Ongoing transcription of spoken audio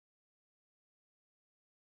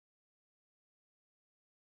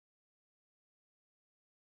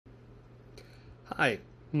Hi,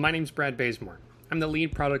 my name's Brad Bazemore. I'm the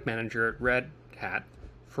lead product manager at Red Hat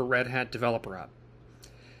for Red Hat Developer Hub.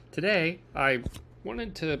 Today, I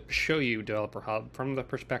wanted to show you Developer Hub from the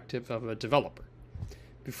perspective of a developer.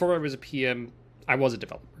 Before I was a PM, I was a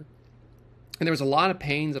developer. And there was a lot of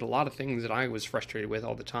pains and a lot of things that I was frustrated with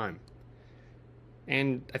all the time.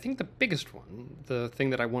 And I think the biggest one, the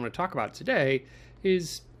thing that I want to talk about today,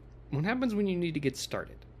 is what happens when you need to get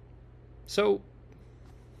started. So,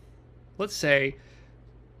 let's say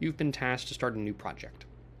you've been tasked to start a new project.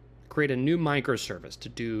 Create a new microservice to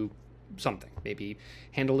do something. Maybe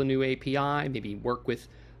handle a new API, maybe work with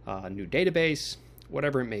a new database,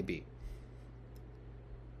 whatever it may be.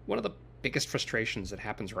 One of the biggest frustrations that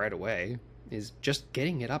happens right away is just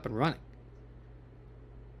getting it up and running.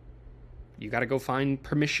 You got to go find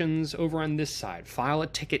permissions over on this side, file a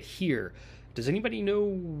ticket here. Does anybody know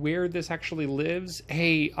where this actually lives?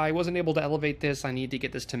 Hey, I wasn't able to elevate this. I need to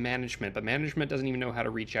get this to management, but management doesn't even know how to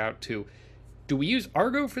reach out to. Do we use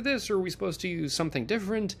Argo for this, or are we supposed to use something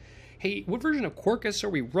different? Hey, what version of Quarkus are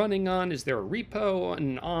we running on? Is there a repo?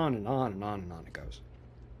 And on and on and on and on it goes.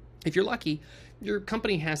 If you're lucky, your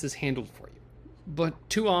company has this handled for you. But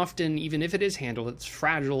too often, even if it is handled, it's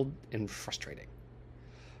fragile and frustrating.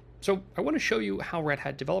 So I want to show you how Red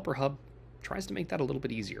Hat Developer Hub tries to make that a little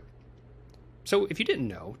bit easier. So if you didn't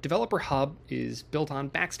know, Developer Hub is built on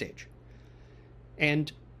Backstage.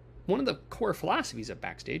 And one of the core philosophies of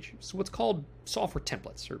Backstage is what's called software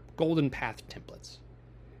templates, or golden path templates.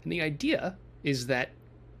 And the idea is that,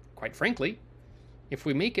 quite frankly, if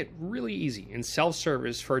we make it really easy and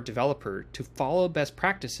self-service for a developer to follow best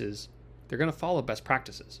practices, they're going to follow best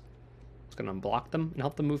practices. It's going to unblock them and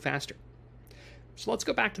help them move faster. So let's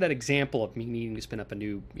go back to that example of me needing to spin up a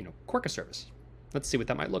new, Quarkus service. Let's see what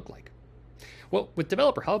that might look like. Well, with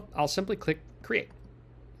Developer Hub, I'll simply click Create.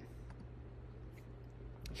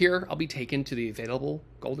 Here, I'll be taken to the available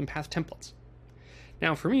Golden Path templates.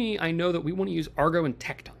 Now, for me, I know that we want to use Argo and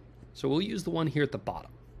Tecton, so we'll use the one here at the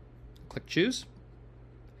bottom. Click Choose.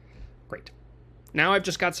 Great. Now I've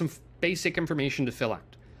just got some basic information to fill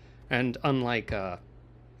out. And unlike a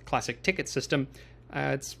classic ticket system,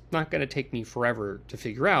 it's not going to take me forever to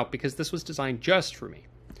figure out because this was designed just for me.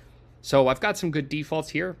 So I've got some good defaults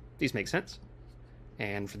here. These make sense.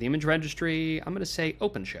 And for the image registry, I'm going to say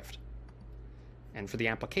OpenShift. And for the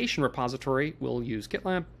application repository, we'll use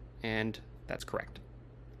GitLab, and that's correct.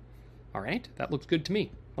 All right, that looks good to me.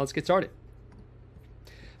 Let's get started.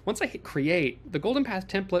 Once I hit Create, the Golden Path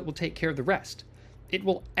template will take care of the rest. It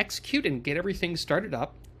will execute and get everything started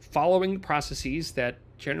up, following the processes that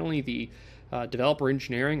generally the developer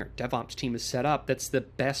engineering or DevOps team has set up. That's the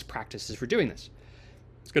best practices for doing this.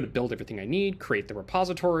 It's going to build everything I need, create the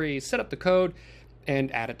repository, set up the code,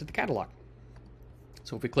 and add it to the catalog.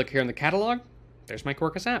 So if we click here in the catalog, there's my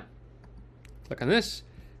Quarkus app. Click on this,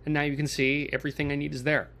 and now you can see everything I need is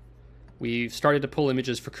there. We've started to pull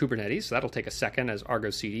images for Kubernetes, so that'll take a second as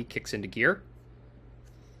Argo CD kicks into gear.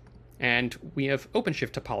 And we have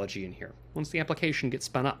OpenShift topology in here once the application gets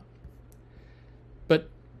spun up.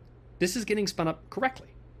 But this is getting spun up correctly,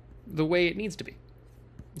 the way it needs to be.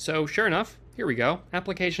 So sure enough, here we go.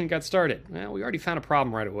 Application got started. Well, we already found a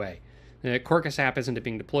problem right away. The Quarkus app isn't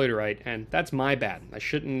being deployed right, and that's my bad. I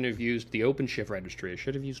shouldn't have used the OpenShift registry. I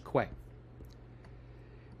should have used Quay.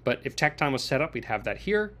 But if Tecton was set up, we'd have that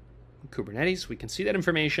here. In Kubernetes, we can see that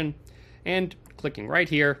information, and clicking right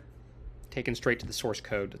here, taken straight to the source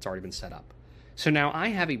code that's already been set up. So now I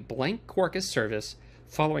have a blank Quarkus service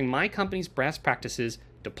following my company's best practices,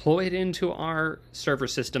 deployed into our server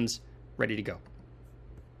systems, ready to go.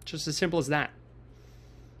 Just as simple as that.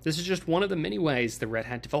 This is just one of the many ways the Red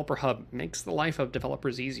Hat Developer Hub makes the life of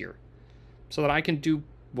developers easier, so that I can do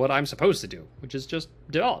what I'm supposed to do, which is just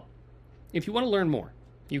develop. If you want to learn more,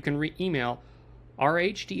 you can email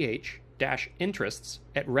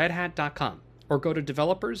rhdh-interests@redhat.com or go to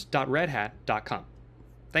developers.redhat.com.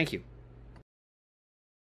 Thank you.